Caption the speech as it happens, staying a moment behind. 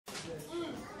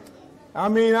I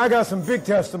mean, I got some big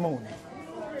testimony.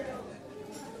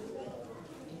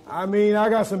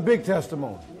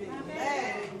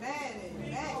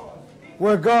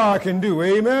 What God can do,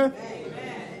 amen?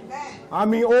 I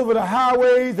mean, over the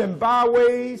highways and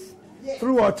byways,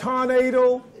 through a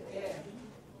tornado,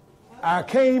 I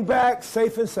came back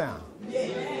safe and sound.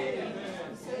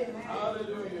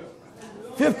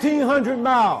 1,500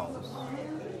 miles.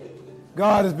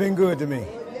 God has been good to me.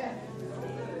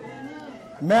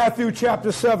 Matthew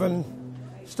chapter 7,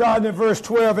 starting at verse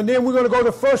 12, and then we're going to go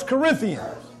to 1 Corinthians.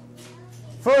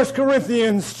 1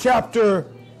 Corinthians chapter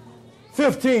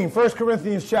 15. 1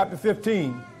 Corinthians chapter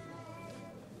 15.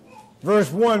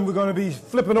 Verse 1 we're going to be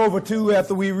flipping over to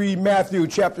after we read Matthew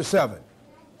chapter 7.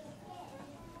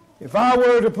 If I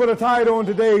were to put a title on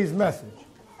today's message,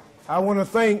 I want to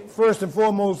thank first and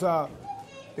foremost the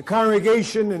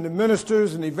congregation and the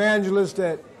ministers and evangelists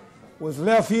that was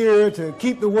left here to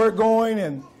keep the work going,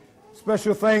 and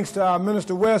special thanks to our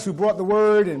Minister West who brought the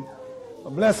word, and a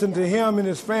blessing to him and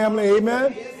his family,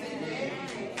 amen.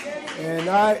 And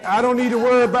I don't need to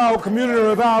worry about community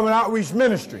revival and outreach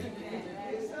ministry,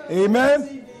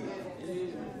 amen,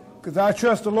 because I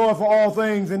trust the Lord for all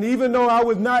things. And even though I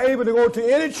was not able to go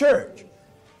to any church,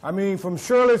 I mean from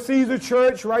Shirley Caesar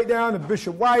Church right down to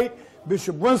Bishop White,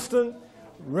 Bishop Winston,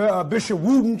 Bishop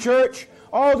Wooten Church,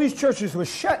 all these churches were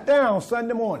shut down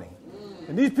Sunday morning.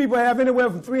 And these people have anywhere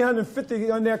from 350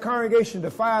 on their congregation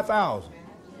to 5,000.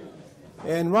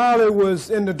 And Raleigh was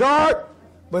in the dark,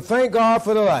 but thank God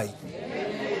for the light.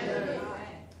 Amen.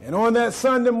 And on that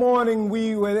Sunday morning,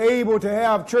 we were able to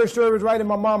have church service right in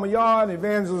my mama's yard.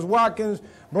 Evangelist Watkins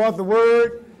brought the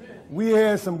word. We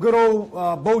had some good old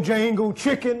Bojangle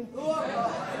chicken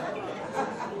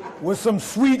with some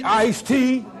sweet iced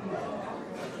tea.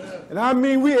 And I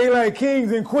mean, we ate like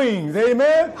kings and queens,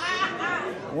 amen?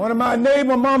 One of my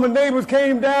mama's neighbors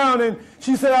came down and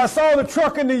she said, I saw the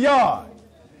truck in the yard.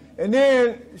 And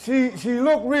then she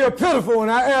looked real pitiful,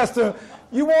 and I asked her,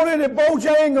 you want any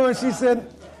Bojangle? And she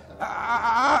said,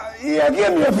 yeah,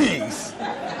 give me a piece.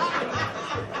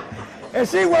 And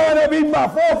she wound up eating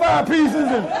about 4 or 5 pieces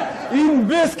and eating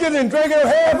biscuits and drinking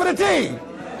half of the tea.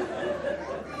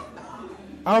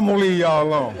 I'm going to leave y'all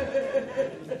alone.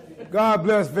 God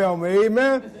bless Velma,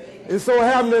 amen. It so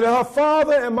happened that her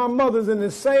father and my mother's in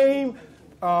the same,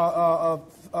 the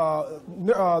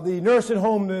nursing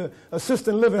home, the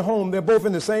assisted living home. They're both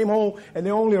in the same home, and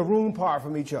they're only a room apart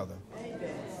from each other.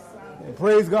 And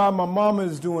praise God, my mama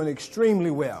is doing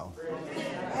extremely well.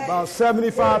 About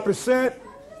 75%.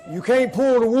 You can't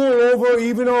pull the wool over,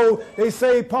 even though they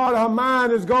say part of her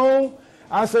mind is gone.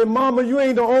 I say, Mama, you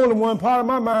ain't the only one. Part of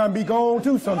my mind be gone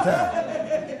too sometimes.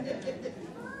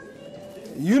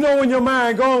 You know when your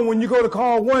mind gone when you go to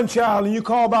call one child and you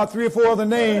call about 3 or 4 other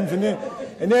names, and then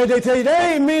they tell you,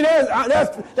 they ain't me, that's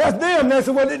them. That's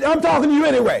what I'm talking to you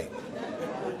anyway.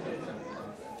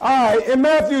 All right, in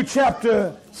Matthew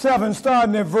chapter 7,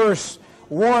 starting at verse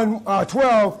 12,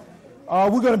 we're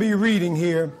going to be reading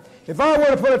here. If I were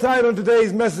to put a title on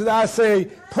today's message, I say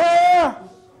prayer,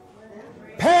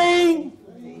 pain,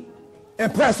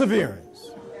 and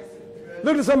perseverance.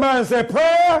 Look at somebody and say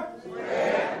prayer,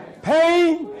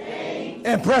 pain,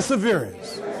 and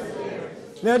perseverance.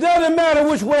 Now, it doesn't matter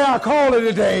which way I call it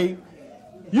today,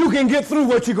 you can get through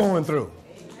what you're going through.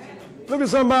 Look at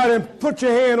somebody and put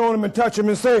your hand on them and touch them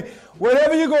and say,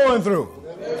 whatever you're going through,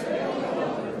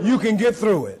 you can get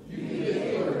through it.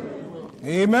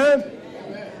 Amen?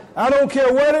 I don't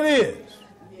care what it is.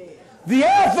 The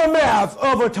aftermath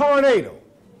of a tornado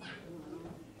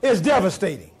is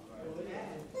devastating.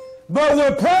 But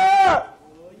with prayer,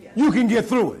 you can get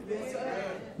through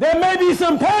it. There may be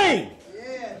some pain,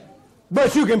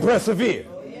 but you can persevere.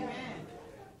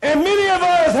 And many of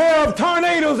us have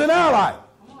tornadoes in our life.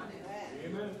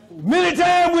 Many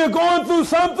times we're going through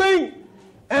something,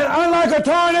 and unlike a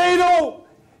tornado,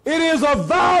 it is a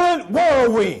violent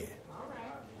whirlwind.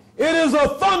 It is a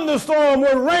thunderstorm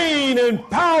with rain and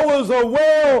powers of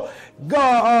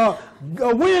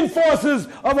wind forces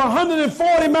of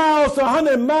 140 miles to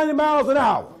 190 miles an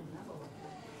hour.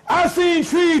 I've seen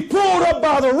trees pulled up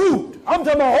by the root. I'm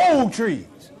talking about old trees.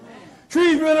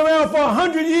 Trees been around for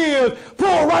 100 years,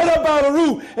 pulled right up by the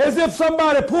root as if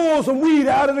somebody pulled some weed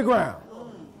out of the ground.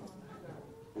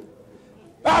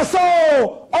 I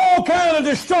saw all kinds of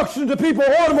destruction to people's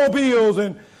automobiles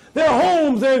and their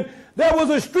homes, and there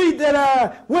was a street that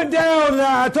I went down, and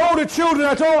I told the children,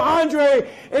 I told Andre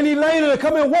and Elena to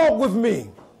come and walk with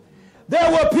me.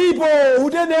 There were people who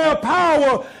didn't have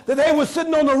power, that they were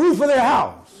sitting on the roof of their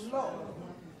house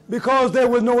because there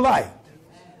was no light.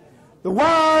 The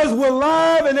wires were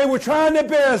live, and they were trying their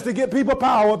best to get people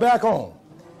power back home.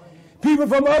 People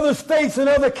from other states and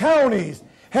other counties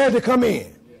had to come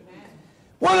in.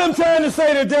 What I'm trying to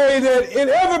say today, that in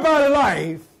everybody's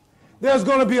life, there's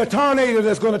going to be a tornado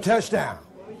that's going to touch down.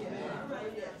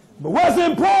 But what's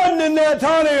important in that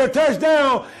tornado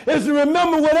touchdown is to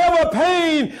remember whatever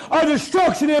pain or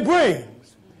destruction it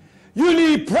brings. You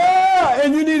need prayer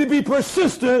and you need to be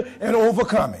persistent in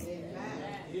overcoming.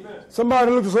 Amen.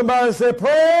 Somebody look at somebody and say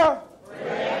prayer,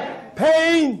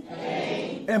 pain,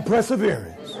 and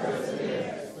perseverance.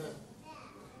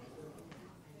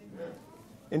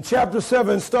 In chapter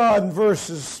 7, starting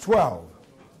verses 12.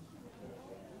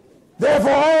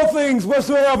 Therefore all things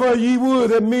whatsoever ye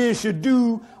would that men should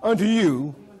do unto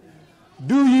you,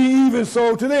 do ye even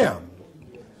so to them.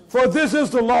 For this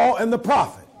is the law and the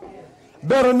prophet,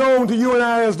 better known to you and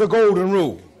I as the golden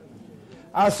rule.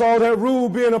 I saw that rule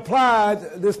being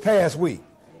applied this past week.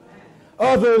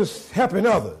 Others helping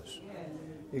others.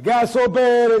 It got so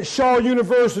bad at Shaw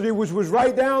University, which was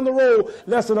right down the road,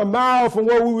 less than a mile from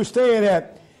where we were staying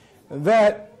at,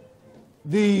 that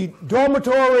the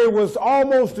dormitory was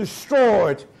almost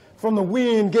destroyed from the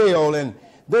wind gale, and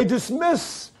they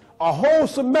dismissed a whole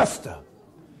semester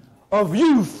of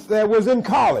youth that was in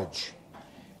college.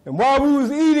 And while we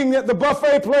was eating at the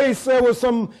buffet place, there was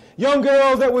some young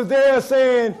girls that was there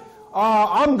saying,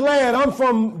 I'm glad I'm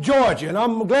from Georgia, and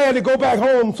I'm glad to go back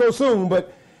home so soon,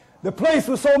 but the place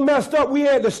was so messed up we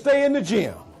had to stay in the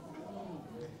gym.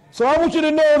 So I want you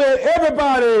to know that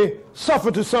everybody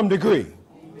suffered to some degree.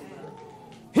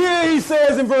 Here he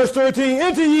says in verse 13,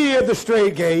 enter ye at the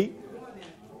straight gate,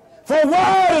 for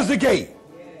wide is the gate,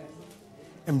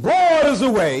 and broad is the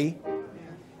way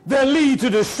that lead to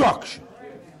destruction.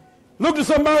 Look to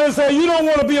somebody and say, you don't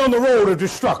want to be on the road of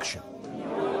destruction,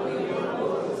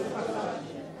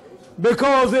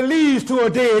 because it leads to a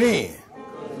dead end.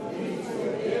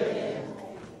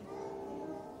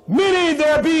 Many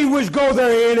there be which go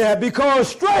therein at, because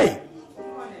straight.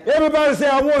 Everybody say,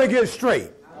 I want to get straight.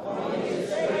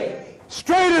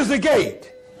 Straight is the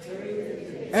gate,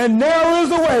 and narrow is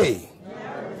the way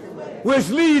which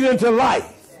lead into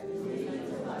life,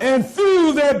 and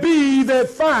few there be that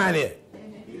find it.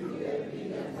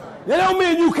 That don't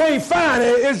mean you can't find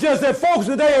it, it's just that folks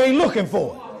today ain't looking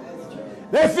for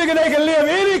it. They figure they can live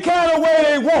any kind of way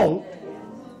they want,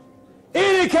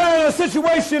 any kind of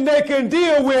situation they can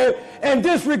deal with, and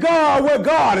disregard what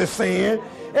God is saying,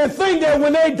 and think that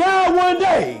when they die one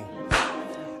day,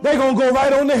 they're going to go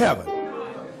right on to heaven.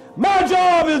 My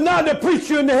job is not to preach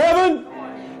you into heaven,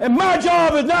 and my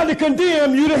job is not to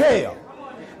condemn you to hell.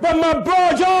 But my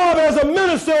broad job as a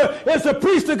minister is to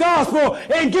preach the gospel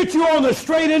and get you on the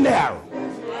straight and narrow.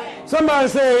 Somebody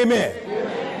say amen.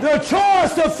 Amen. The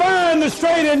choice to find the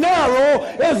straight and narrow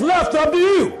is left up to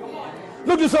you.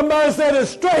 Look at somebody and say the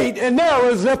straight and narrow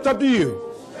is left up to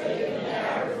you.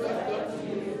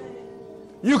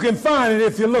 You can find it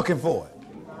if you're looking for it.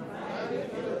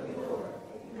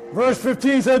 Verse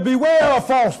 15 says, beware of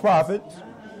false prophets.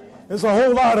 There's a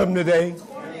whole lot of them today.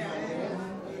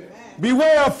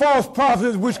 Beware of false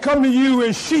prophets which come to you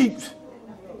in sheep's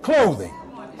clothing,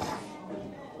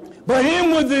 but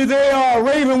inwardly they are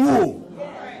raven wool.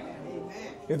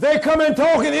 If they come in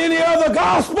talking any other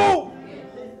gospel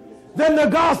than the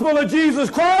gospel of Jesus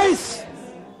Christ,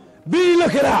 be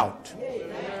looking out.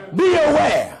 Be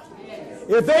aware.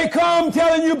 If they come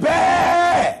telling you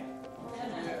bad,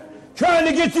 trying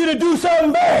to get you to do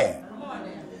something bad,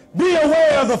 be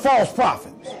aware of the false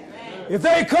prophets. If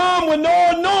they come with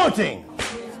no anointing,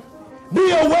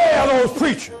 be aware of those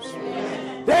preachers.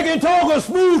 They can talk a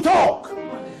smooth talk,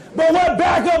 but what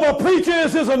back up a preacher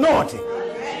is his anointing.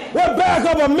 What back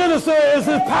up a minister is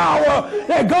his power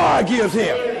that God gives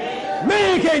him.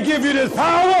 Man can't give you this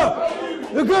power.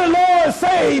 The good Lord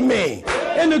saved me,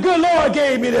 and the good Lord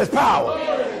gave me this power.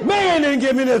 Man didn't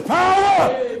give me this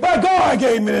power, but God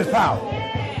gave me this power.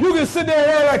 You can sit there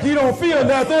and act like you don't feel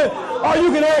nothing, or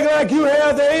you can act like you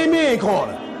have the amen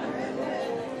corner.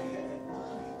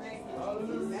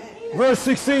 Verse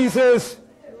 16 says,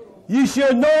 ye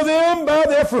shall know them by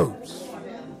their fruits.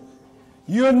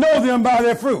 You'll know them by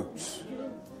their fruits.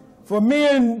 For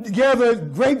men gather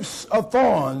grapes of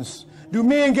thorns. Do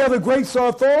men gather grapes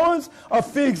of thorns or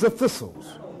figs of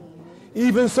thistles?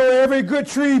 Even so every good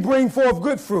tree bring forth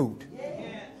good fruit.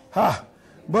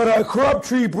 But a corrupt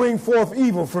tree bring forth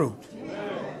evil fruit.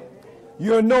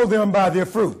 You'll know them by their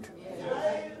fruit.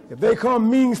 If they come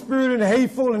mean-spirited and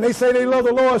hateful and they say they love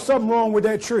the Lord, something wrong with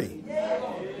that tree.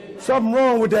 Something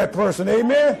wrong with that person,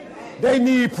 amen? They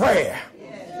need prayer.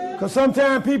 Because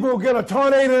sometimes people get a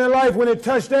tornado in their life when it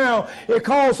touches down. It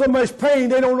causes so much pain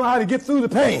they don't know how to get through the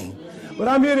pain. But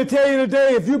I'm here to tell you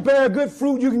today, if you bear good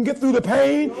fruit, you can get through the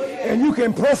pain and you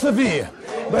can persevere.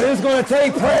 But it's going to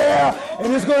take prayer,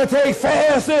 and it's going to take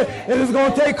fasting, and it's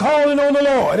going to take calling on the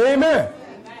Lord. Amen.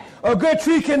 A good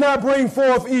tree cannot bring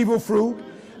forth evil fruit.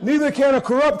 Neither can a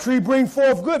corrupt tree bring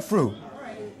forth good fruit.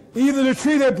 Either the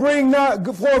tree that bring not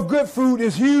forth good fruit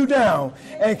is hewed down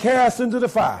and cast into the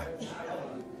fire.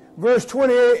 Verse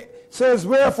 28 says,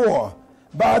 wherefore,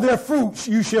 by their fruits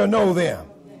you shall know them.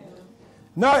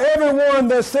 Not everyone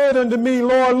that said unto me,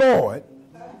 Lord, Lord.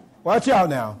 Watch out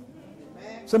now.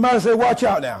 Somebody say, watch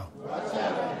out now. Watch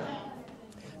out.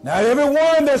 Not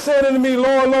everyone that said unto me,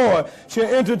 Lord, Lord, shall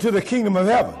enter into the kingdom of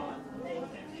heaven.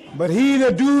 But he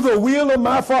that do the will of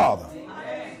my Father,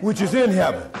 which is in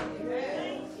heaven.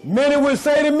 Many would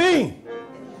say to me,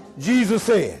 Jesus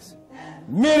says,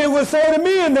 many would say to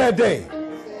me in that day,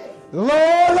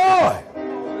 Lord,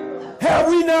 Lord, have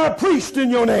we not preached in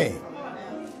your name?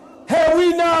 Have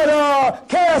we not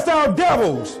cast out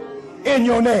devils in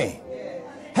your name?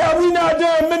 Have we not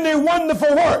done many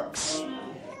wonderful works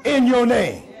in your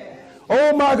name?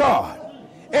 Oh my God.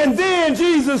 And then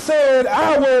Jesus said,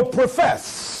 I will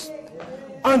profess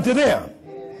unto them,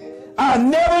 I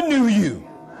never knew you.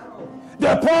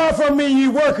 Depart from me, ye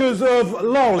workers of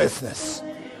lawlessness,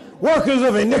 workers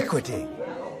of iniquity.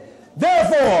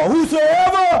 Therefore,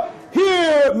 whosoever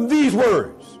hear these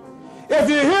words, if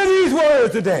you hear these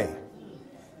words today,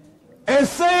 and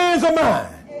sayings of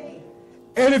mine,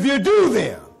 and if you do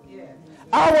them,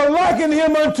 I will liken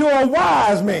him unto a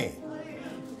wise man.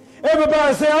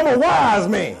 Everybody say, I'm a wise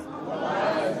man,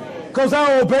 because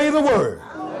I obey the word.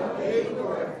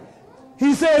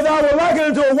 He says, I will liken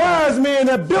unto a wise man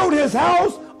that built his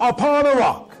house upon a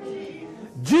rock.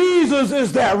 Jesus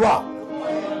is that rock.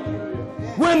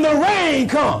 When the rain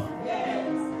comes,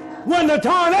 when the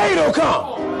tornado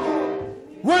comes,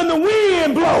 when the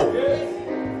wind blows,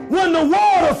 when the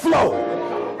water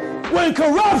flows, when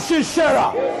corruption shut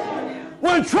up,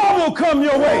 when trouble come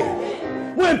your way,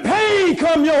 when pain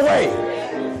come your way,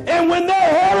 and when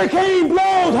that hurricane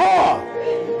blows hard,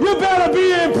 you better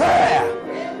be in prayer,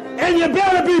 and you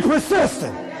better be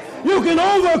persistent. You can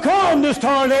overcome this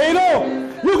tornado.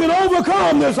 You can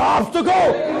overcome this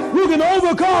obstacle. You can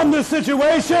overcome this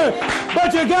situation,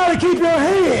 but you got to keep your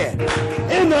hand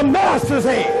in the master's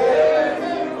hand.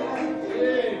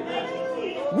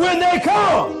 When they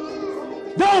come,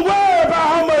 don't worry about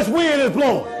how much wind is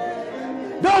blowing.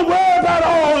 Don't worry about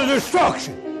all the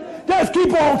destruction. Just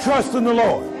keep on trusting the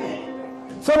Lord.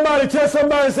 Somebody tell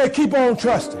somebody, say, keep on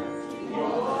trusting.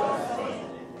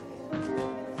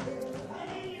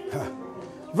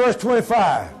 Verse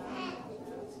 25.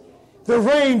 The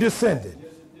rain descended.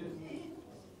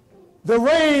 The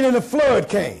rain and the flood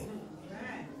came.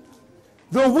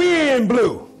 The wind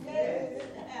blew.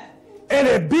 And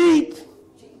it beat.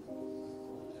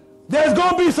 There's going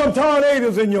to be some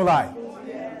tornadoes in your life.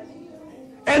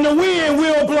 And the wind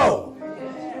will blow.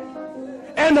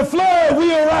 And the flood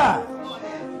will rise.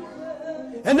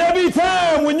 And there'll be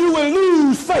time when you will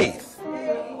lose faith.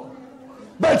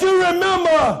 But you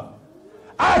remember,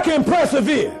 I can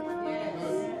persevere.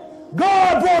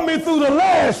 God brought me through the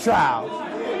last trial.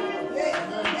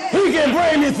 He can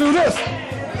bring me through this.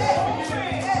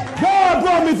 God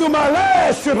brought me through my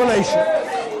last tribulation.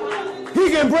 He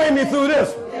can bring me through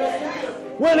this.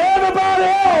 When everybody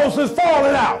else is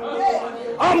falling out,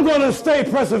 I'm going to stay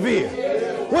persevere.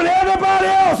 When everybody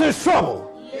else is troubled,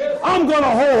 I'm going to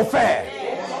hold fast.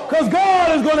 Because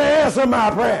God is going to answer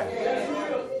my prayer.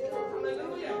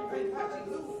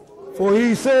 For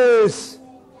he says,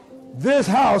 this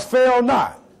house fell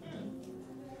not,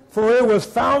 for it was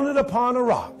founded upon a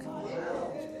rock.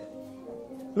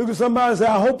 Look at somebody and say,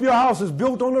 I hope your house is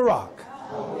built on the rock.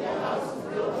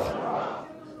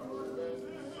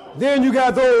 Then you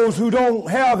got those who don't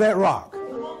have that rock.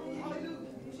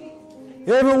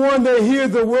 Everyone that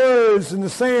hears the words and the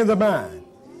sayings of mine,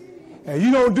 and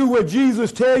you don't do what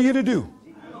Jesus tell you to do,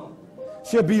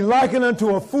 shall be likened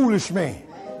unto a foolish man,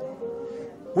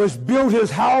 which built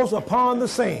his house upon the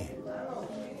sand.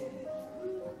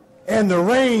 And the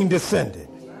rain descended.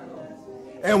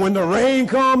 And when the rain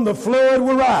come, the flood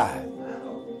will rise.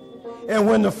 And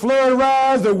when the flood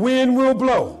rise, the wind will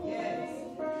blow.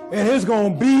 And it's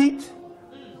going to beat.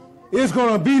 It's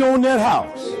going to beat on that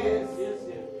house.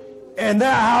 And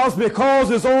that house, because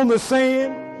it's on the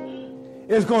sand,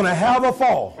 is going to have a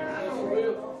fall.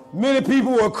 Many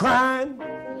people were crying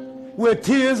with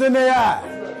tears in their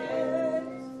eyes.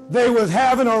 They was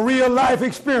having a real life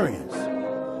experience.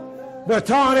 The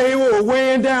tornado was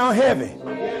weighing down heavy.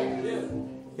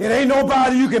 It ain't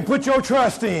nobody you can put your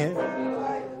trust in.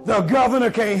 The governor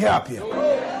can't help you.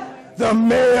 The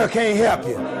mayor can't help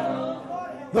you.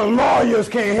 The lawyers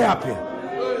can't help you.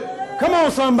 Come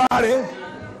on, somebody.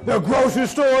 The grocery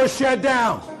store is shut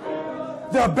down.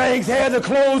 The banks had to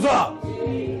close up.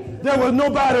 There was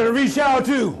nobody to reach out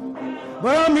to.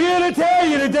 But I'm here to tell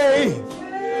you today,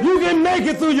 you can make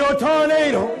it through your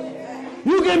tornado.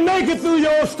 You can make it through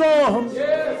your storm.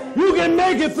 You can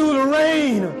make it through the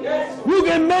rain. You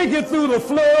can make it through the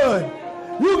flood.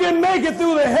 You can make it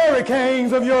through the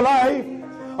hurricanes of your life.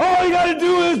 All you got to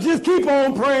do is just keep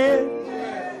on praying.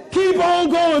 Keep on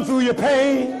going through your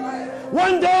pain.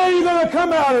 One day you're going to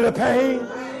come out of the pain.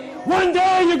 One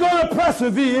day you're going to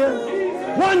persevere.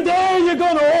 One day you're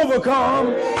going to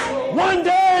overcome. One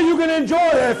day you can enjoy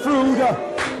that fruit.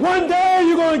 One day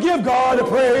you're going to give God the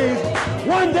praise.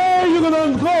 One day you're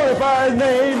going to glorify his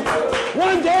name.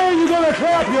 One day you're going to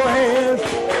clap your hands.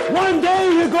 One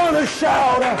day you're going to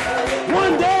shout.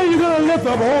 One day you're going to lift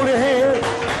up holy hands.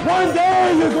 One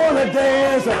day you're going to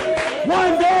dance.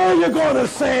 One day you're going to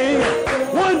sing.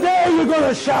 One day you're going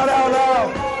to shout out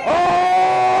loud.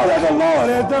 All that the Lord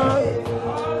has done.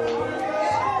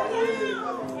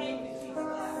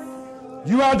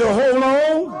 You have to hold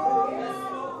on,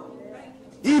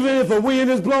 even if the wind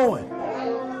is blowing.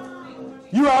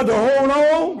 You have to hold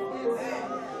on,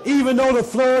 even though the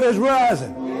flood is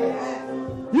rising.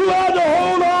 You have to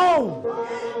hold on,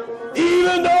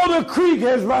 even though the creek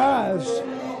has risen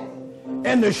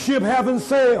and the ship haven't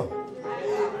sailed.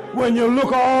 When you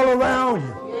look all around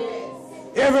you,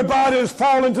 everybody is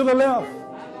falling to the left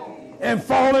and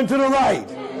falling to the right.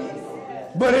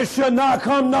 But it shall not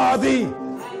come nigh thee,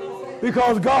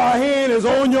 because God's hand is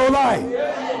on your life.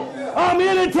 I'm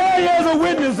here to tell you as a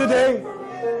witness today,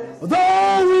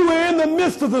 though we were in the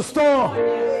midst of the storm,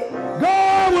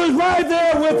 God was right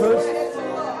there with us.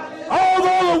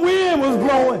 Although the wind was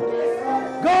blowing,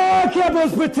 God kept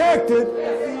us protected.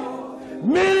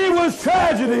 Many was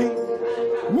tragedy.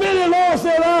 Many lost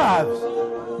their lives.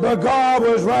 But God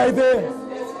was right there.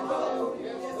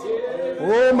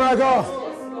 Oh my God.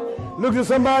 Look at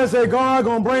somebody and say, God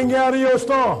going to bring you out of your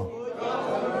storm.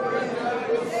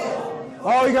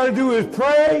 All you got to do is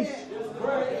pray,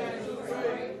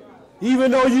 even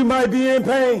though you might be in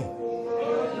pain.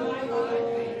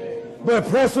 But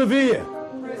persevere.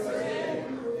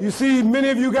 You see, many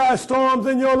of you got storms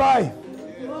in your life.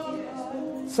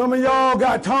 Some of y'all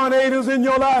got tornadoes in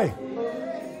your life.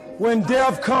 When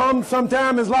death comes,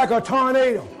 sometimes it's like a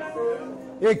tornado.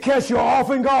 It catches you off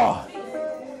in guard.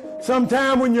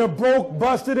 Sometimes when you're broke,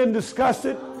 busted, and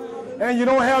disgusted, and you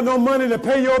don't have no money to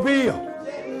pay your bill.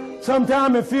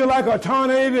 Sometimes it feels like a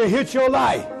tornado that hits your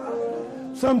life.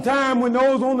 Sometimes when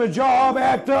those on the job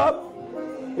act up,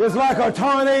 it's like a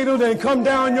tornado that come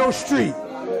down your street.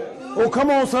 Oh, come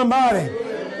on, somebody.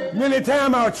 Many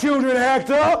times our children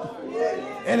act up,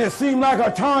 and it seems like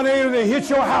a tornado that hits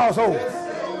your household.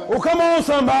 Oh, come on,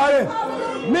 somebody.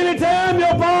 Many times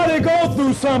your body goes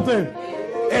through something,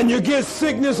 and you get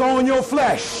sickness on your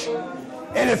flesh,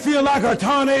 and it feels like a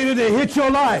tornado that hits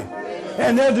your life.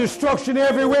 And there's destruction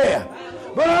everywhere.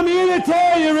 But I'm here to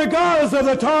tell you, regardless of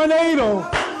the tornado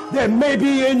that may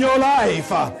be in your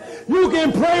life, you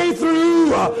can pray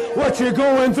through what you're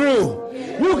going through.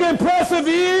 You can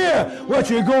persevere what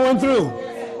you're going through.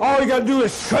 All you got to do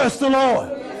is trust the Lord.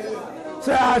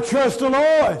 Say, I trust the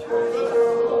Lord.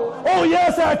 Oh,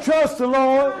 yes, I trust the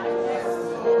Lord.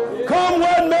 Come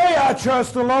what may, I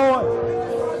trust the Lord.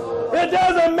 It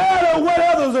doesn't matter what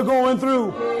others are going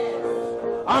through.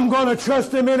 I'm going to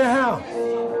trust him anyhow.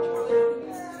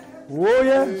 Oh,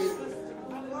 yes.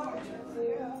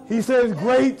 He says,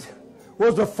 great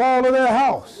was the fall of their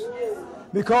house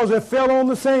because it fell on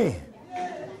the sand.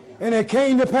 And it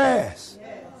came to pass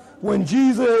when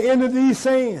Jesus ended these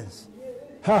sayings,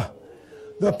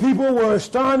 the people were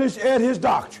astonished at his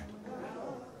doctrine.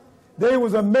 They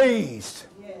was amazed,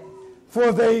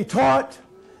 for they taught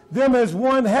them as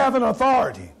one having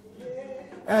authority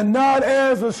and not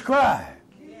as a scribe.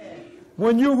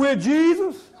 When you're with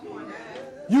Jesus,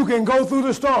 you can go through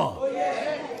the storm.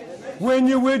 When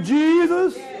you're with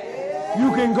Jesus,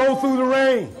 you can go through the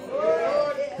rain.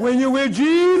 When you're with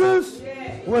Jesus,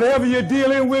 whatever you're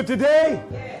dealing with today,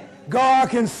 God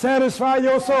can satisfy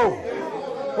your soul.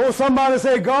 Oh, somebody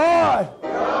say, God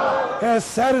has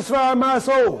satisfied my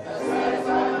soul.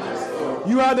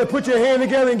 You have to put your hand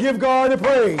together and give God the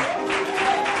praise.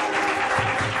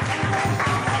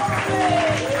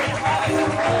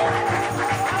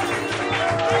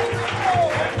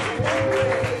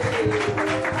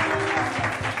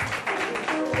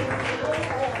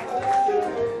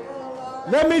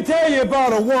 Let me tell you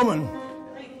about a woman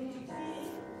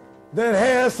that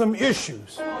has some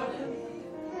issues.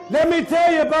 Let me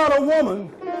tell you about a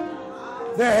woman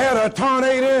that had a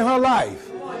tornado in her life.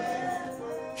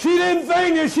 She didn't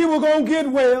think that she was going to get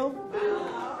well.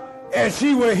 And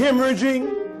she was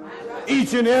hemorrhaging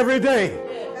each and every day.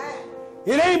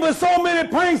 It ain't but so many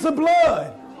pints of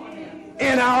blood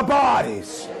in our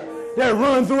bodies that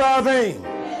run through our veins.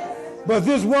 But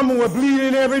this woman was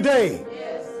bleeding every day.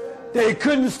 They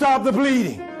couldn't stop the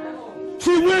bleeding.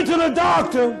 She went to the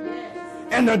doctor,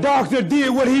 and the doctor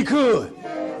did what he could.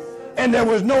 And there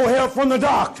was no help from the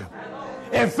doctor.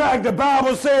 In fact, the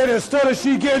Bible said instead of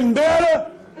she getting better,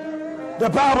 the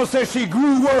Bible says she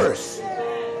grew worse.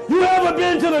 You ever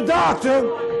been to the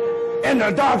doctor and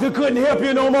the doctor couldn't help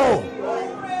you no more?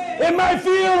 It might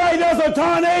feel like there's a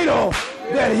tornado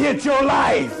that hit your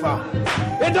life.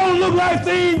 It don't look like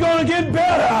things gonna get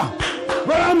better.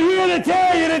 But I'm here to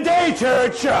tell you today,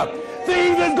 church,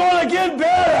 things is gonna get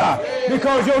better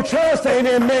because your trust ain't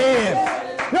in man.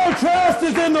 Your trust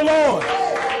is in the Lord.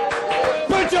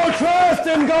 Put your trust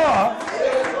in God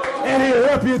and he'll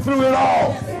help you through it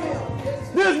all.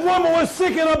 This woman was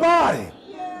sick in her body.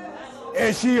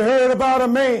 And she heard about a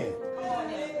man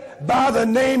by the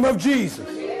name of Jesus.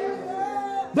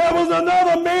 There was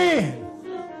another man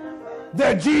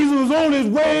that Jesus was on his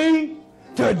way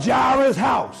to Jairus'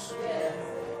 house.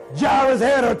 Jairus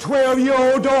had a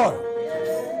 12-year-old daughter.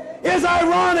 It's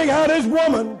ironic how this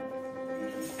woman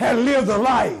had lived a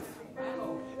life,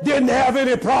 didn't have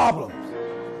any problems.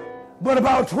 But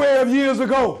about 12 years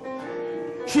ago,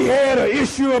 she had an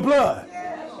issue of blood.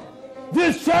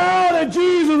 This child that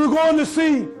Jesus was going to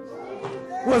see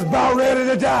was about ready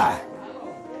to die.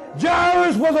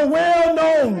 Jairus was a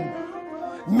well-known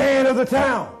man of the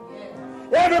town.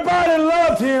 Everybody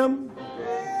loved him,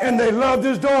 and they loved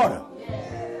his daughter.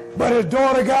 But his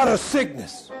daughter got a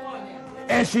sickness,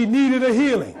 and she needed a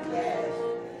healing.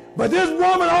 But this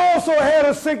woman also had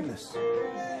a sickness,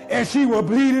 and she was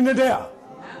bleeding to death.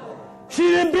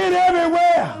 She done been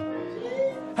everywhere.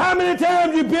 How many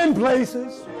times you been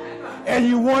places and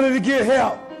you wanted to get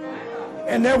help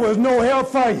and there was no help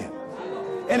for you?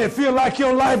 And it feel like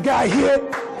your life got hit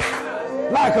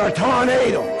like a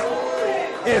tornado.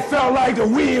 It felt like the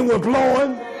wind was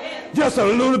blowing just a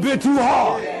little bit too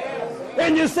hard.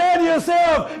 And you said to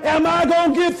yourself, am I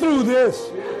going to get through this?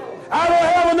 I don't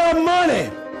have enough money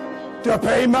to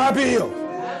pay my bills.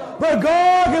 But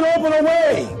God can open a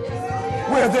way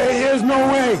where there is no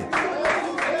way.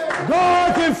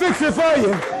 God can fix it for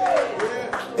you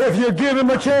if you give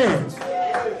him a chance.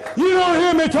 You don't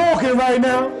hear me talking right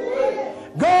now.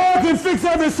 God can fix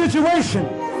every situation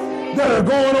that are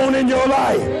going on in your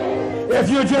life if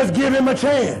you just give him a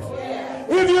chance.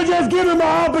 If you just give him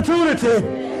an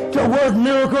opportunity to work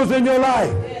miracles in your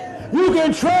life. You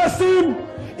can trust him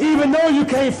even though you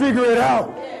can't figure it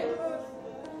out.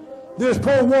 This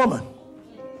poor woman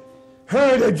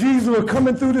heard that Jesus was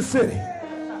coming through the city.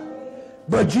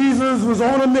 But Jesus was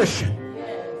on a mission.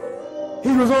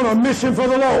 He was on a mission for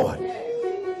the Lord,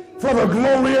 for the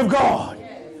glory of God,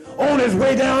 on his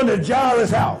way down to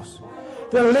Jairus' house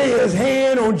to lay his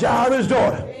hand on Jairus'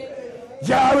 daughter.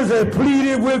 Jairus had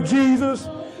pleaded with Jesus,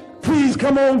 please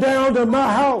come on down to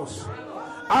my house.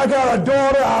 I got a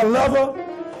daughter, I love her,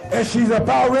 and she's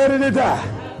about ready to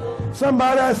die.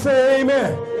 Somebody say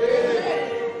amen.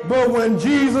 But when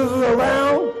Jesus is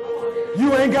around,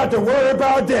 you ain't got to worry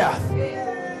about death,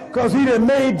 because he done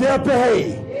made death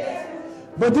behave.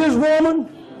 But this woman,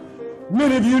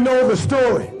 many of you know the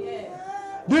story.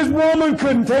 This woman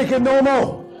couldn't take it no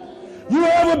more. You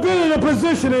ever been in a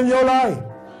position in your life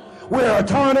where a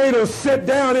tornado set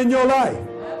down in your life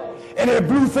and it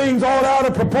blew things all out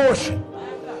of proportion?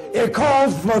 It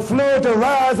caused for flood to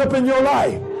rise up in your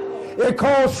life. It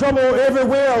caused trouble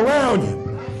everywhere around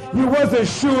you. You wasn't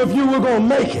sure if you were going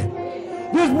to make it.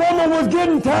 This woman was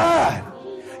getting tired.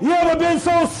 You ever been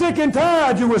so sick and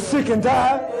tired you were sick and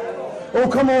tired? Oh,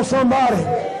 come on, somebody.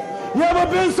 You ever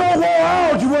been so wore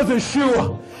out you wasn't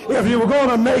sure if you were going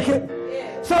to make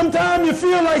it? Sometimes you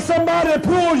feel like somebody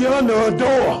pulled you under a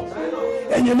door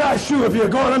and you're not sure if you're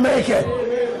going to make it.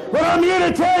 But I'm here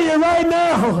to tell you right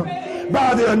now,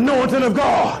 by the anointing of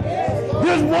God,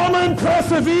 this woman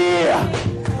persevered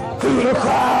through the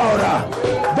crowd.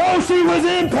 Though she was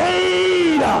in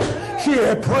pain, she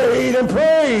had prayed and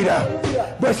prayed,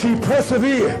 but she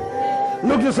persevered.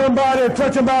 Look at somebody and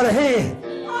touch them by the hand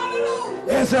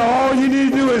and say, all you need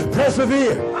to do is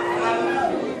persevere.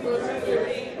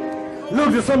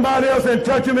 Look at somebody else and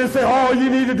touch them and say, all you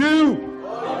need to do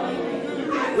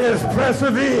is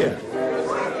persevere.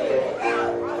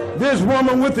 This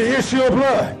woman with the issue of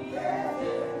blood,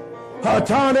 her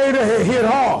tornado had hit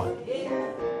hard.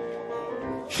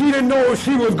 She didn't know if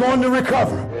she was going to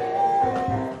recover.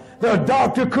 The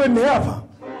doctor couldn't help her.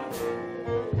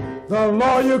 The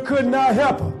lawyer could not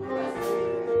help her.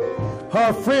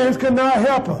 Her friends could not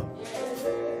help her.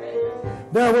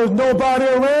 There was nobody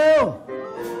around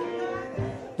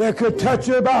that could touch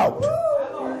her about.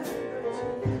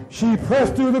 She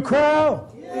pressed through the crowd.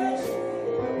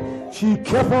 She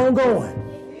kept on going.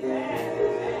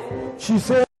 She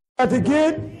said, I got to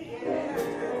get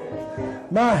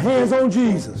my hands on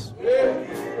Jesus.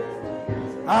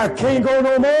 I can't go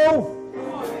no more.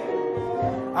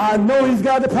 I know he's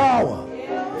got the power.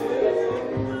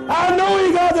 I know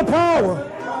he got the power.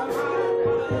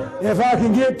 If I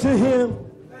can get to him,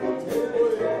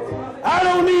 I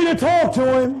don't need to talk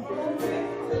to him.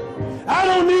 I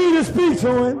don't need to speak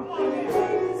to him.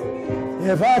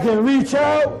 If I can reach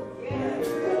out,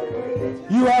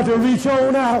 you have to reach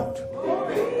on out.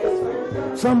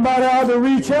 Somebody ought to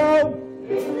reach out.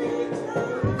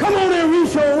 Come on and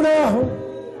reach on out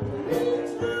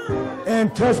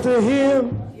and touch the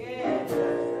hem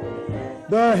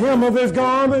of his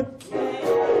garment.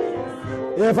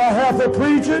 If I have to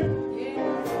preach it,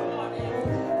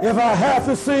 if I have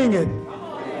to sing it,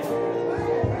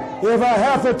 if I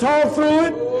have to talk through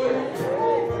it,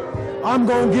 I'm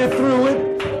going to get through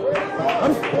it.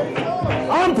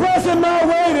 I'm pressing my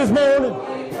way this morning.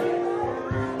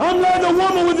 I'm like the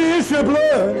woman with the issue of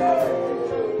blood.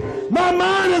 My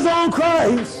mind is on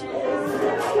Christ.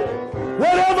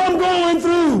 Whatever I'm going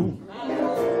through,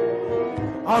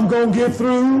 I'm going to get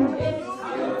through.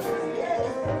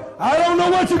 I don't know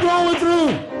what you're going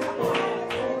through.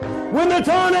 When the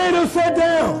tornado set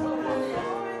down,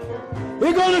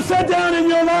 it's going to set down in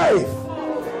your life.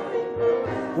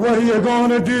 What are you going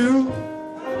to do?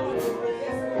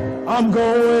 I'm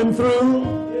going through.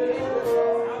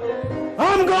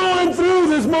 I'm going through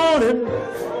this morning.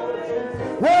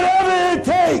 Whatever it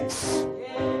takes,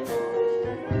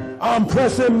 I'm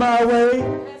pressing my way.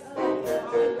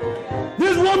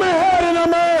 This woman had in her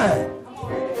mind,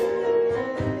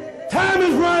 time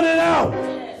is running out.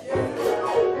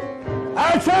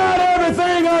 I tried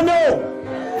everything I know.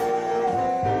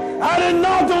 I done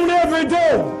knocked on every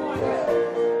door.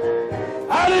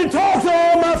 I done talked to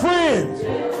all my friends.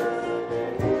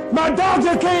 My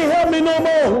doctor can't help me no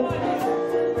more.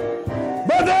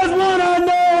 But there's one I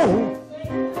know.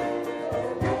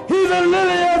 He's a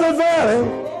lily of the valley.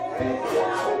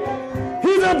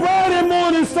 He's a bright and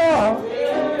morning star.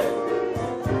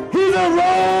 He's a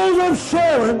rose of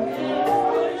Sharon.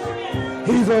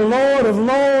 He's a Lord of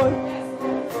lords.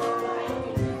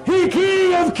 He's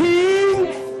King of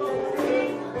kings.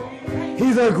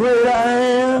 He's a great I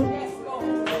am.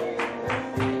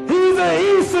 He's the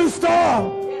eastern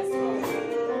star.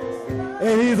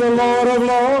 And he's the Lord of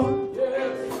lords.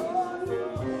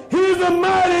 He's the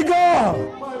mighty God.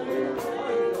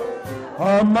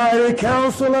 Our mighty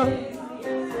counselor.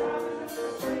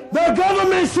 The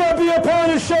government shall be upon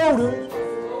his shoulders.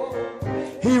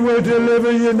 He will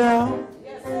deliver you now.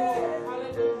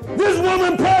 This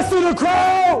woman passed through the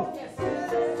crowd,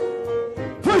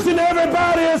 pushing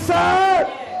everybody aside.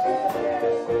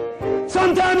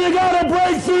 Sometimes you got to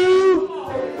break through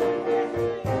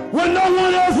when no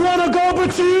one else want to go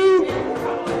but you.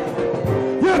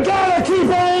 You got to keep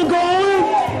on going.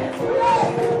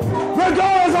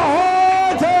 Regardless of how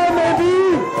hard time may be,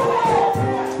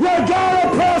 you got to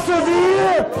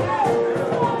persevere.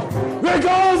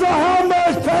 Regardless of how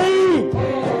much pain,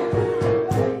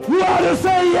 you ought to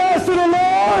say yes to the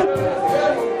Lord.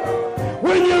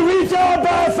 When you reach out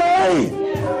by faith,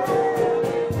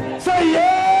 say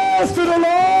yes to the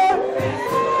Lord.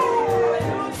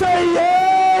 Say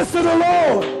yes to the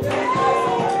Lord.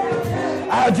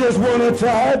 I just want to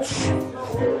touch.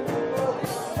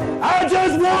 I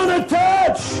just want to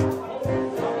touch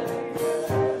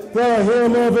the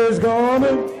hem of his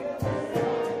garment.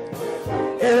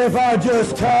 And if I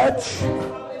just touch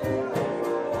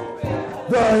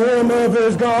the hem of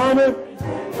his garment,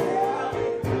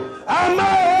 I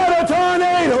might have a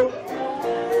tornado.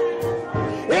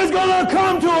 It's going to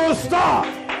come to a stop.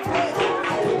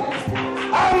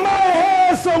 I might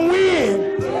have some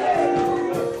wind,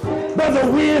 but the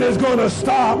wind is going to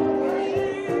stop.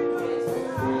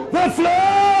 The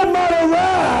flood might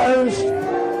arise,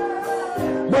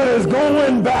 but it's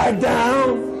going back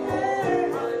down.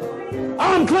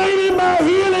 I'm claiming my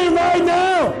healing right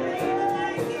now.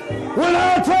 When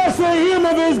I touch the hem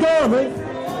of his garment,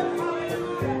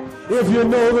 if you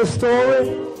know the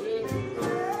story,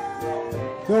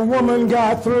 the woman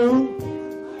got through.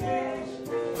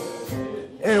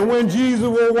 And when Jesus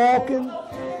was walking,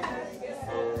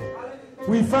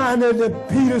 we find that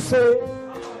Peter said,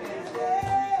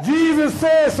 Jesus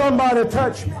said, somebody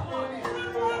touch me.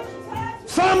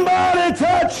 Somebody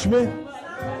touch me.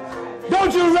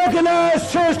 Don't you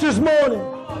recognize, church, this morning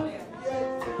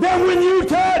that when you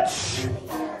touch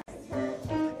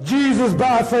Jesus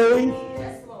by faith,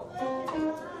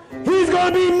 he's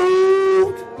going to be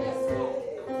moved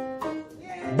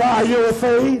by your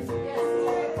faith.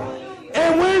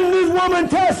 And when this woman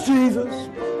touched Jesus,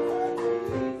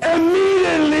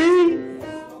 immediately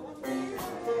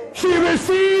she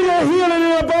received a healing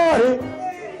in her body,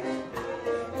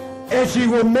 and she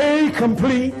was made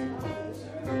complete.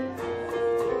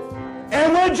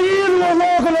 And when Jesus was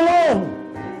walking along,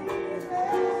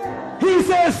 he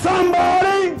said,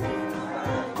 somebody,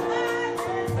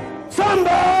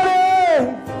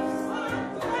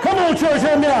 come on, church,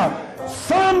 help me out.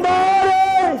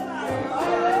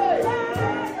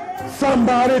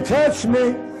 Somebody touch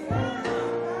me.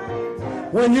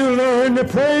 When you learn to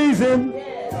praise him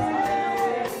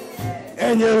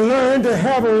and you learn to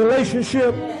have a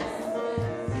relationship,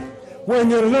 when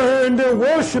you learn to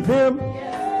worship him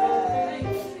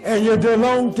and you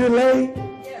don't delay,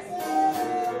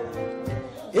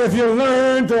 if you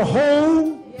learn to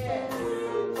hold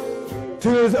to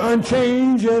his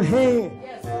unchanging hand,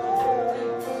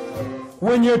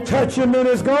 when you touch him in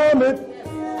his garment,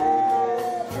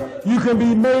 you can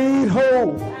be made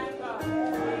whole.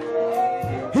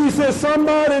 He says,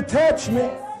 somebody touch me.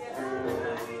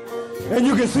 And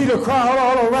you can see the crowd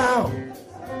all around.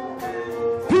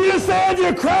 Peter said,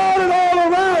 you're crowded all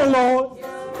around, Lord.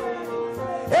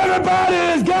 Everybody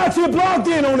has got you blocked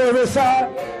in on every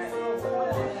side.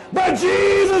 But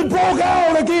Jesus broke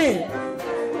out again.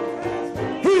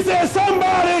 He said,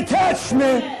 somebody touch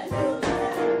me.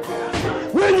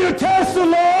 When you touch the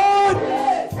Lord,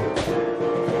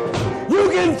 you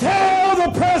can tell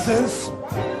the presence.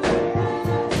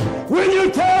 When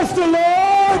you touch the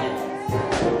Lord,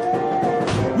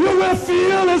 you will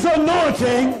feel his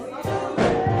anointing.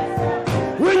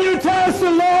 When you touch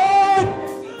the Lord,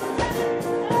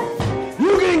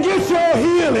 you can get your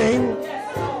healing.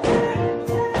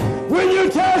 When you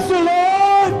touch the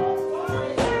Lord,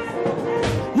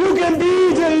 you can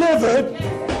be delivered.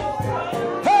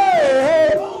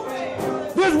 Hey,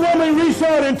 this woman reached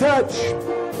out and touched.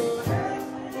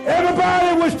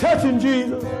 Everybody was touching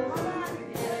Jesus.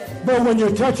 But when you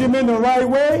touch him in the right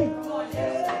way,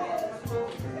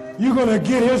 you're going to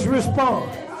get his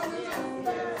response.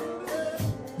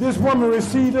 This woman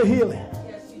received a healing.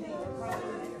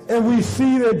 And we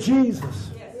see that Jesus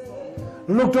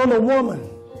looked on the woman.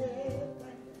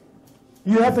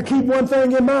 You have to keep one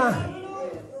thing in mind.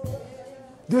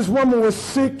 This woman was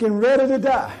sick and ready to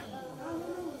die.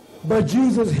 But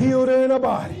Jesus healed her in her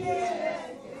body.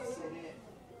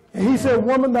 And he said,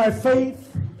 woman, thy faith.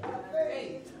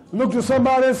 Look to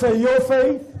somebody and say, your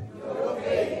faith,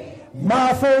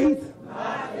 my faith,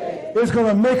 is going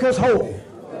to make us whole.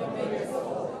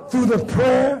 Through the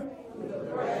prayer,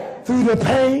 through the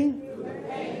pain,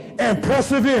 and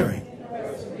persevering,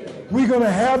 we're going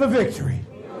to have the victory.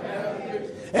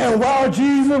 And while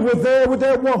Jesus was there with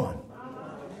that woman,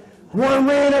 one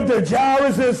ran up to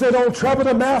Jairus and said, don't trouble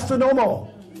the master no more.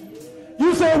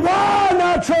 You say, why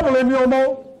not trouble him no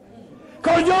more?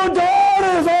 Because your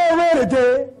daughter is already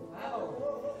dead.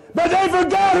 But they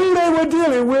forgot who they were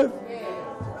dealing with.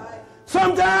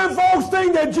 Sometimes folks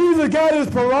think that Jesus got his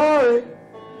priority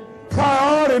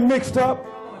mixed up.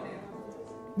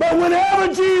 But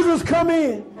whenever Jesus come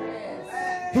in,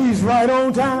 he's right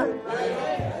on time.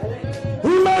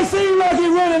 He may seem like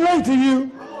he's running late to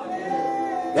you.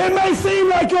 It may seem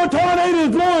like your tornado is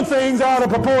blowing things out of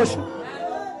proportion.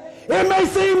 It may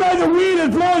seem like the wind is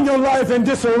blowing your life in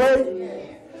disarray.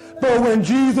 But when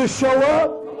Jesus show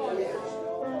up,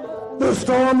 the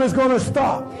storm is going to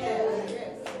stop.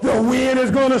 The wind is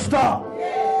going to stop.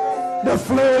 The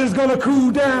flood is going to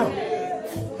cool down.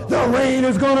 The rain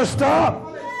is going to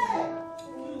stop.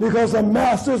 Because the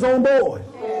master's on board.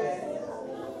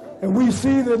 And we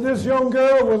see that this young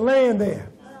girl was laying there.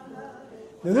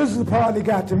 Now this is the part that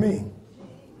got to me.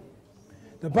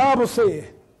 The Bible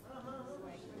said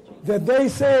that they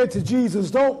said to Jesus,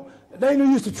 they ain't no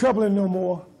use to trouble him no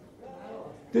more.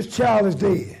 This child is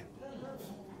dead.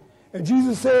 And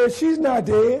Jesus said, she's not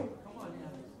dead.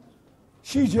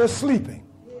 She's just sleeping.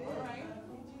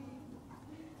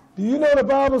 Do you know the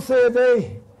Bible said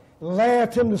they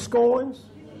laughed him to scorn?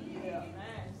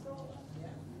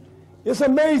 It's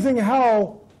amazing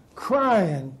how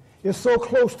crying is so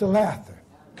close to laughter.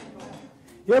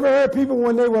 You ever heard people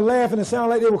when they were laughing it sounded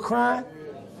like they were crying?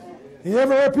 You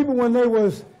ever heard people when they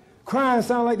was crying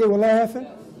sound like they were laughing?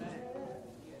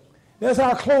 That's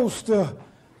how close the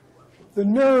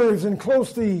nerves and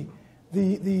close the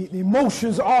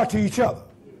emotions are to each other.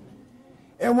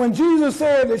 And when Jesus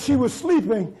said that she was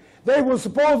sleeping, they were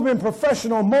supposed to be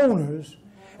professional moaners,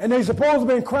 And they supposed to have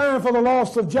been crying for the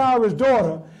loss of Jairus'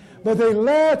 daughter, but they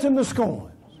laughed him to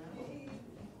scorn.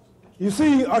 You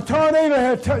see, a tornado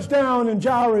had touched down in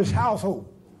Jairus'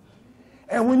 household.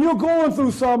 And when you're going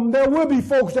through something, there will be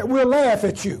folks that will laugh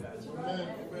at you.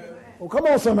 Oh, come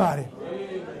on, somebody.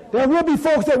 There will be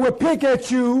folks that will pick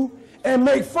at you and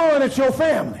make fun at your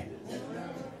family.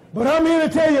 But I'm here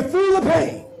to tell you, through the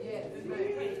pain,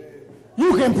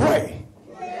 you can pray.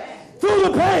 Through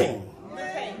the pain,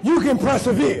 you can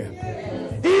persevere.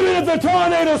 Even if the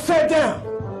tornado set down,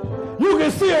 you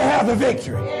can still have the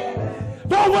victory.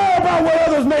 Don't worry about what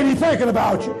others may be thinking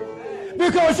about you,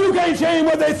 because you can't change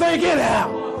what they think anyhow.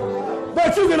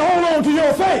 But you can hold on to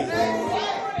your faith.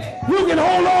 You can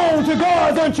hold on to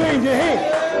God's unchanging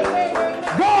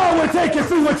hand. God will take you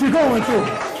through what you're going through.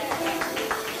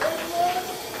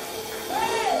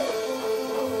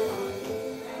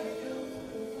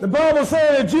 The Bible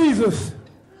said that Jesus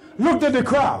looked at the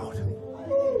crowd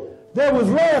that was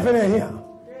laughing at him.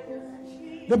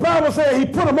 The Bible said he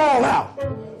put them all out.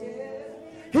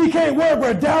 He can't work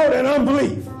with doubt and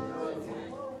unbelief.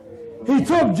 He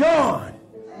took John,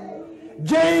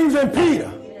 James, and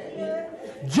Peter,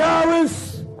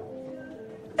 Jairus,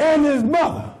 and his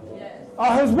mother,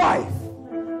 or his wife.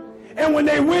 And when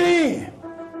they went in,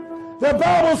 the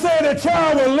Bible said the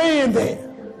child was laying there.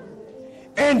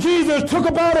 And Jesus took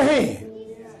her by the hand,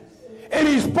 and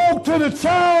he spoke to the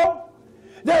child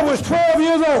that was 12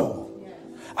 years old.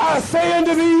 I say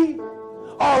unto thee,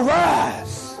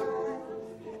 arise.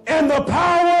 And the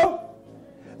power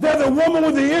that the woman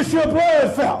with the issue of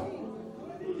blood felt,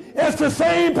 it's the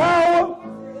same power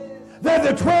that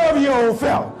the 12-year-old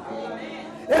felt.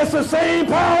 It's the same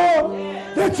power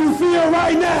that you feel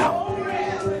right now.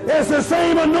 It's the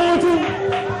same anointing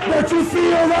that you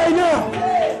feel right now.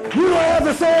 You don't have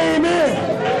to say amen.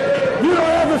 You don't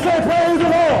have to say praise the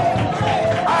Lord.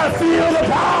 I feel the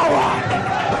power.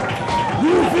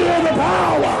 You feel the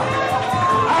power.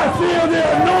 I feel the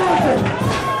anointing.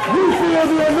 You feel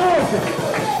the anointing.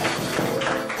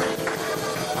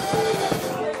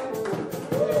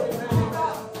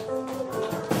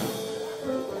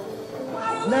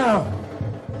 Now,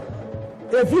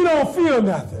 if you don't feel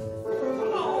nothing,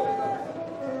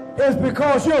 it's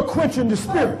because you're quenching the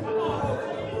spirit.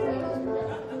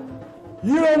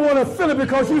 You don't want to feel it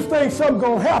because you think something's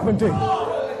going to happen to you.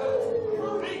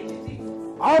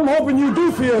 I'm hoping you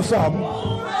do feel something.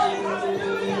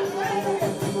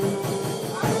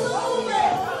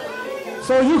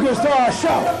 So you can start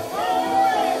shouting.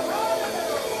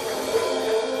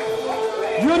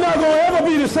 You're not going to ever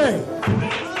be the same.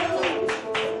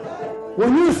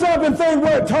 When you stop and think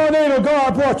what tornado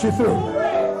God brought you through.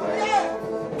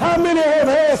 How many have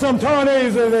had some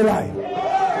tornadoes in their life?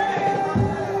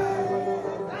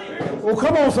 Well,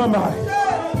 come on, somebody.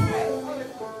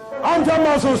 I'm talking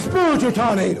about some spiritual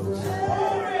tornadoes.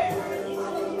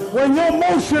 When your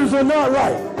emotions are not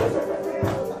right,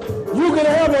 you can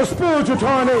have a spiritual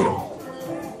tornado.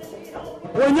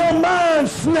 When your mind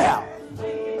snaps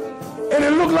and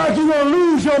it looks like you're going to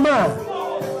lose your mind,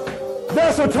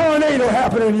 that's a tornado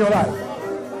happening in your life.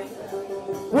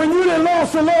 When you done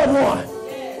lost a loved one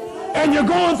and you're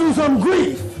going through some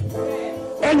grief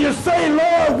and you say,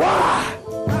 Lord, why?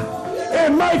 It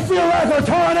might feel like a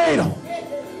tornado,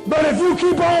 but if you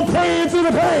keep on praying through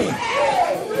the pain,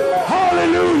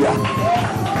 hallelujah,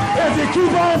 if you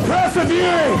keep on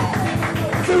persevering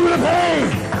through the pain,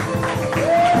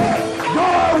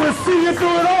 God will see you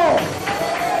through it all.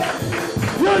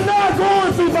 You're not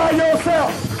going through by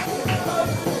yourself.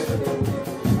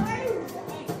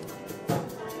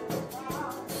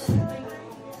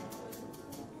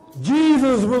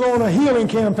 Jesus was on a healing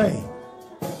campaign.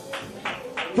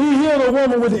 He healed a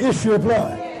woman with the issue of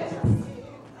blood.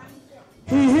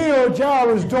 He healed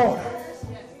Jairus' daughter.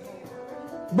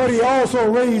 But he also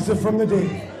raised her from the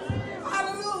dead.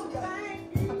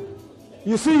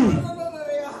 You see,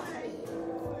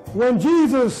 when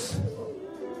Jesus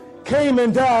came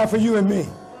and died for you and me,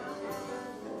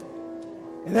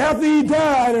 and after he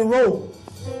died and rose,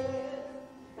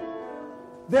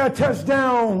 there touched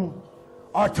down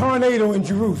a tornado in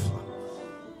Jerusalem.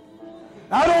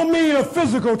 I don't mean a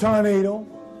physical tornado,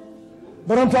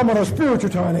 but I'm talking about a spiritual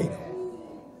tornado.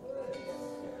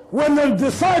 When the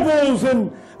disciples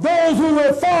and those who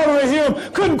were following him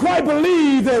couldn't quite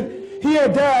believe that he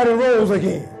had died and rose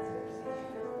again.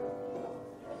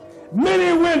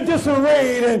 Many went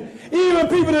disarrayed, and even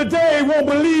people today won't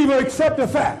believe or accept the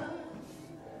fact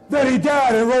that he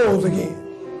died and rose again.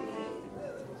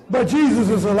 But Jesus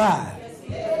is alive.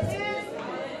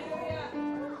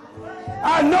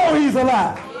 I know he's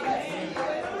alive.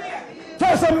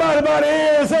 Tell somebody by the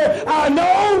ear and say, I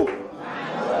know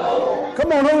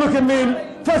Come on, don't look at me.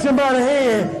 Touch him by the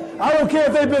hand. I don't care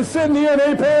if they've been sitting here and they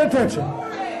ain't paying attention.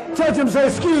 Touch him and say,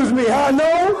 excuse me, I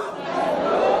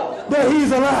know that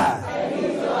he's alive.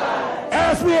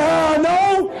 Ask me how I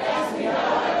know,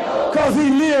 because he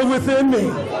lives within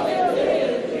me.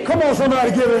 Come on,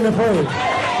 somebody give him the praise.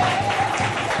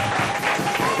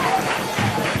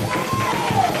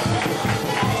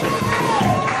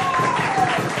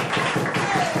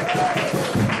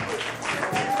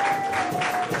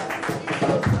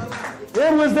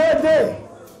 It was that day,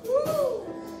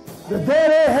 the day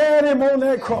they had him on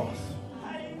that cross.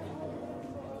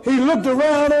 He looked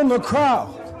around on the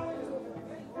crowd,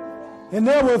 and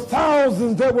there were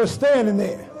thousands that were standing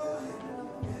there.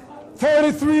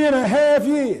 33 and a half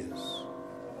years.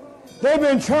 They've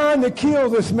been trying to kill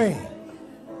this man.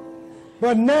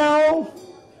 But now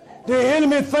the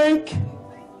enemy think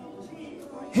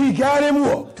he got him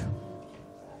whooped.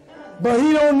 But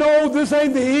he don't know this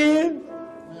ain't the end.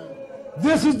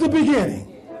 This is the beginning.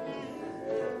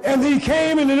 And he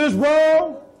came into this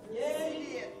world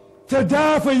to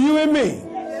die for you and me.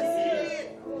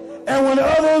 And when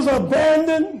others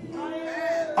abandoned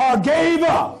or gave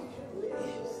up,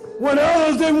 when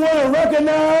others didn't want to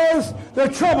recognize the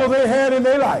trouble they had in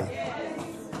their life,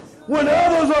 when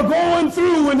others are going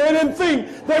through and they didn't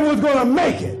think they was going to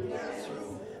make it,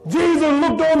 Jesus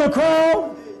looked on the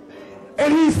crowd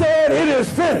and he said, it is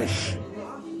finished.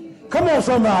 Come on,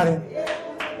 somebody.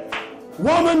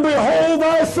 Woman, behold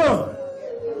thy son.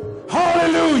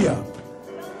 Hallelujah.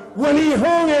 When he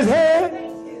hung his head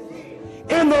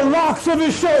in the locks of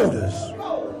his shoulders,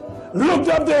 looked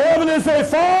up to heaven and said,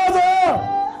 Father,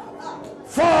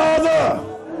 Father,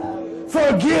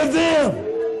 forgive them,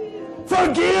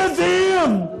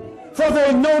 for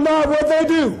they know not what they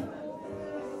do.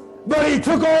 But he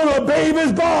took on a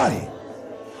baby's body,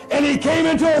 and he came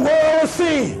into a world of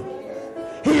sin.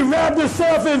 He wrapped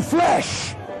himself in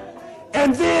flesh,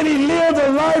 and then he lived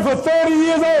a life of 30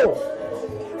 years old.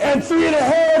 And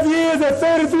 3.5 years at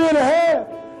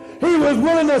 33.5, he was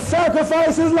willing to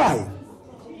sacrifice his life.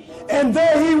 And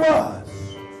there he was,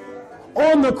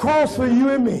 on the cross for you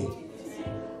and me.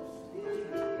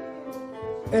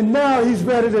 And now he's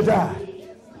ready to die.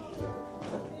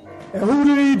 And who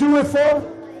did he do it for?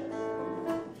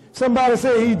 Somebody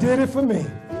say, he did it for me.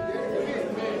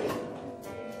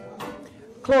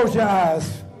 Close your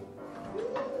eyes.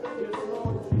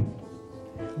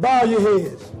 Bow your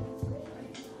heads.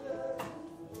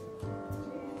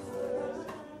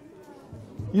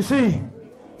 You see,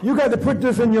 you got to put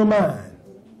this in your mind.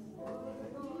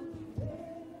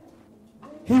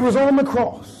 He was on the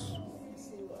cross.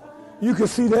 You could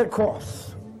see that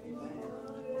cross.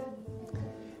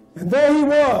 And there he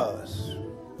was,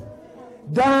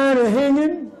 dying and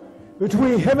hanging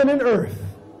between heaven and earth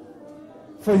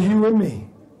for you and me.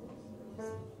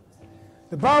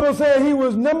 The Bible said he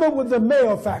was numbered with the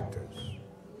malefactors.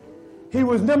 He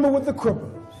was numbered with the cripples.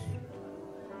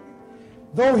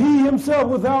 Though he himself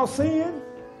without sin,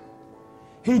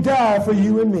 he died for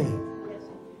you and me.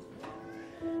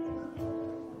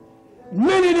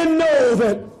 Many didn't know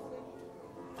that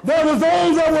there was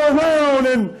those that were around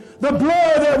and the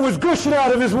blood that was gushing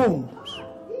out of his wounds.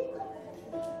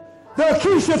 The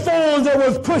acacia thorns that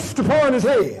was pushed upon his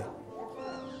head.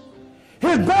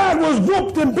 His back was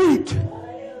whooped and beat.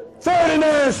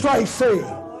 39 strikes saved.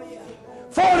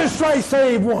 40 strikes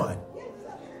saved one.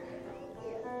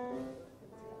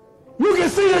 You can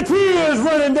see the tears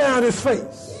running down his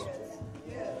face,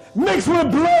 mixed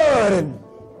with blood, and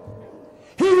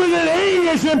he was in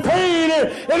anguish and pain,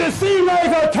 and it seemed like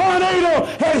a tornado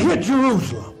had hit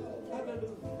Jerusalem.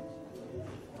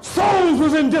 Souls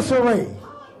was in disarray.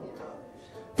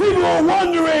 People were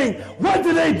wondering, what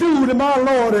did they do to my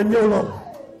Lord and your Lord?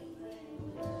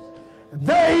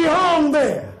 There he hung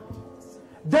there,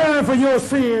 dying for your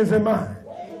sins and mine.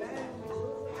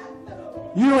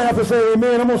 You don't have to say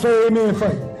amen. I'm going to say amen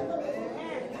for you.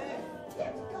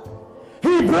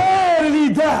 He bled and he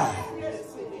died.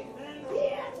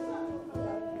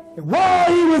 And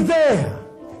while he was there,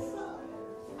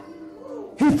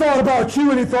 he thought about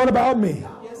you and he thought about me.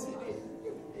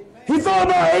 He thought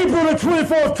about April the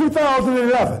 24th,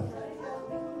 2011.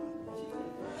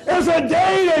 It's a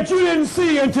day that you didn't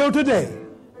see until today.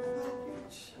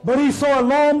 But he saw it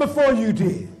long before you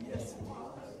did.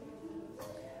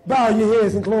 Bow your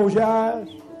heads and close your eyes.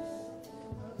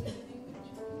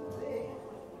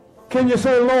 Can you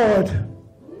say, Lord,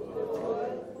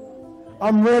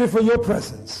 I'm ready for your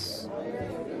presence.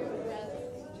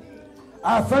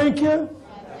 I thank you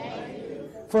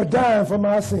for dying for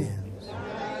my sins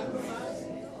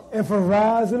and for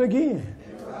rising again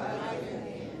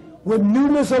with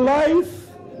newness of life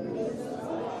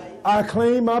I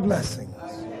claim my blessings.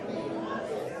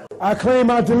 I claim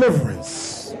my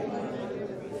deliverance.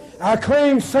 I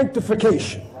claim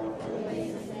sanctification.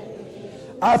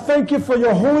 I thank you for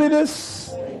your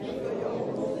holiness,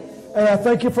 and I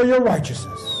thank you for your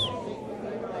righteousness.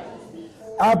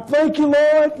 I thank you,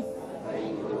 Lord,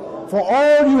 for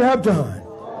all you have done.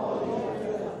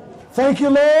 Thank you,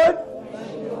 Lord.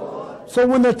 So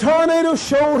when the tornado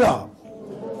showed up,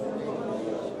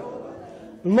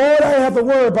 Lord, I have to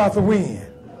worry about the wind.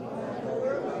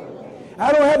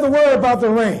 I don't have to worry about the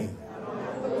rain.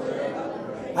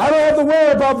 I don't have to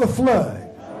worry about the flood.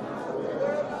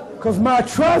 Because my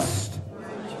trust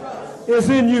is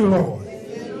in you, Lord.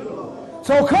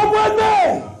 So come what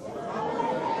may,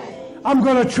 I'm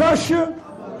going to trust you.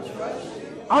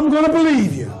 I'm going to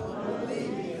believe you.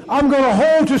 I'm going to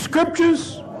hold to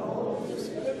scriptures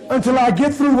until I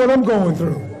get through what I'm going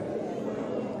through.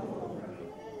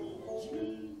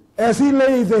 As he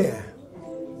lay there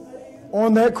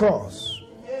on that cross,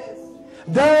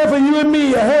 there for you and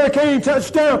me, a hurricane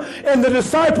touched down, and the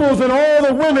disciples and all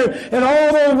the women and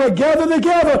all those were gathered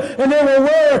together, and they were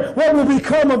worried, what will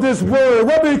become of this word?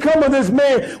 What will become of this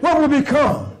man? What will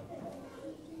become?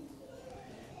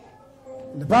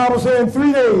 The Bible said in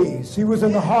 3 days he was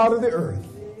in the heart of the earth.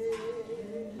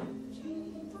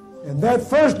 And that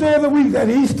first day of the week, that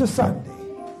Easter Sunday,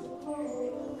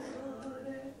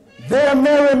 there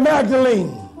Mary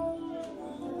Magdalene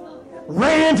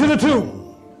ran to the tomb.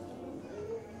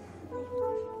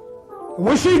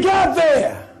 When she got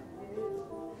there,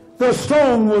 the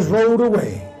stone was rolled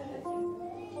away.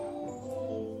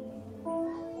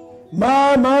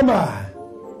 My, my, my.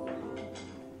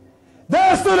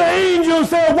 There stood an angel and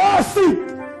said, why seek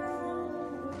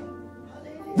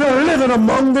the living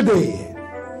among the dead?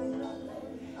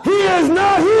 He is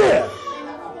not here,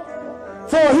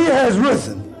 for he has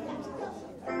risen.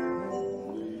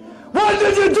 What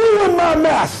did you do with my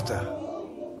master?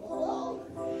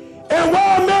 And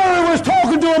while Mary was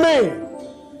talking to a man,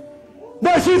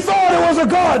 but she thought it was a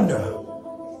gardener,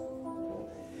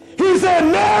 he said,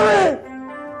 Mary,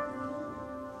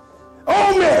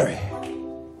 oh Mary,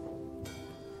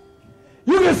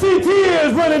 you can see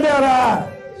tears running down her eyes.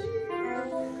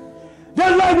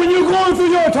 Just like when you're going through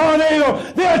your tornado,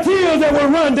 there are tears that will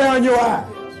run down your eyes.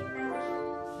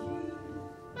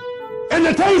 And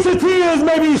the taste of tears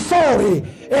may be salty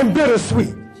and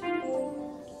bittersweet.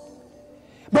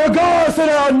 But God said,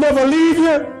 I'll never leave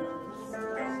you,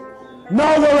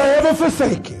 nor will I ever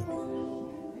forsake you.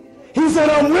 He said,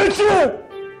 I'm with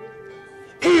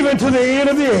you, even to the end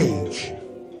of the age.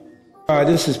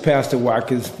 This is Pastor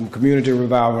Watkins from Community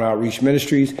Revival and Outreach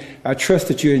Ministries. I trust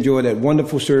that you enjoyed that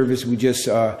wonderful service we just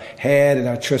had, and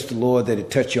I trust the Lord that it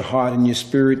touched your heart and your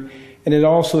spirit, and it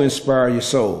also inspired your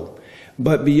soul.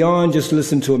 But beyond just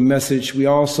listening to a message, we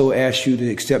also ask you to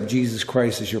accept Jesus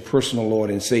Christ as your personal Lord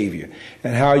and Savior.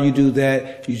 And how you do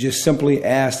that, you just simply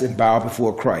ask and bow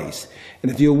before Christ. And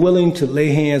if you're willing to lay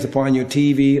hands upon your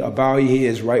TV or bow your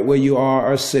heads right where you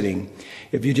are or sitting,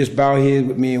 if you just bow your head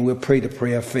with me and we'll pray the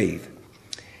prayer of faith.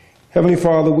 Heavenly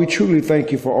Father, we truly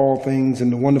thank you for all things in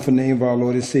the wonderful name of our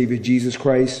Lord and Savior, Jesus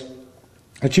Christ,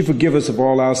 that you forgive us of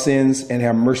all our sins and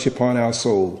have mercy upon our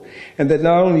soul, and that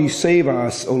not only you save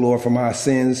us, O Lord, from our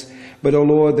sins, but, O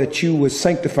Lord, that you would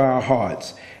sanctify our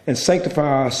hearts and sanctify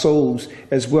our souls,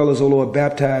 as well as, O Lord,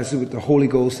 baptize it with the Holy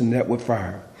Ghost and that with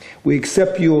fire. We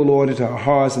accept you, O Lord, into our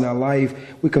hearts and our life.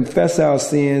 We confess our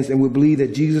sins, and we believe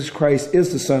that Jesus Christ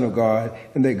is the Son of God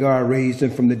and that God raised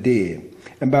him from the dead.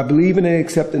 And by believing and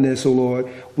accepting this, O Lord,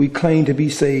 we claim to be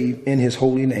saved in his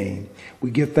holy name. We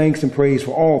give thanks and praise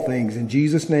for all things. In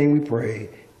Jesus' name we pray.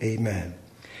 Amen.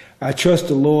 I trust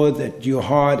the Lord that your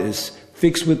heart is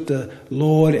fixed with the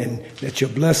Lord and that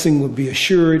your blessing will be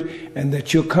assured and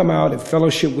that you'll come out and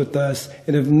fellowship with us.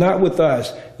 And if not with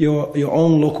us, your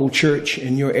own local church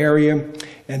in your area,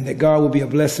 and that God will be a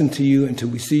blessing to you until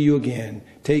we see you again.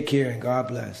 Take care and God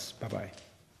bless. Bye-bye.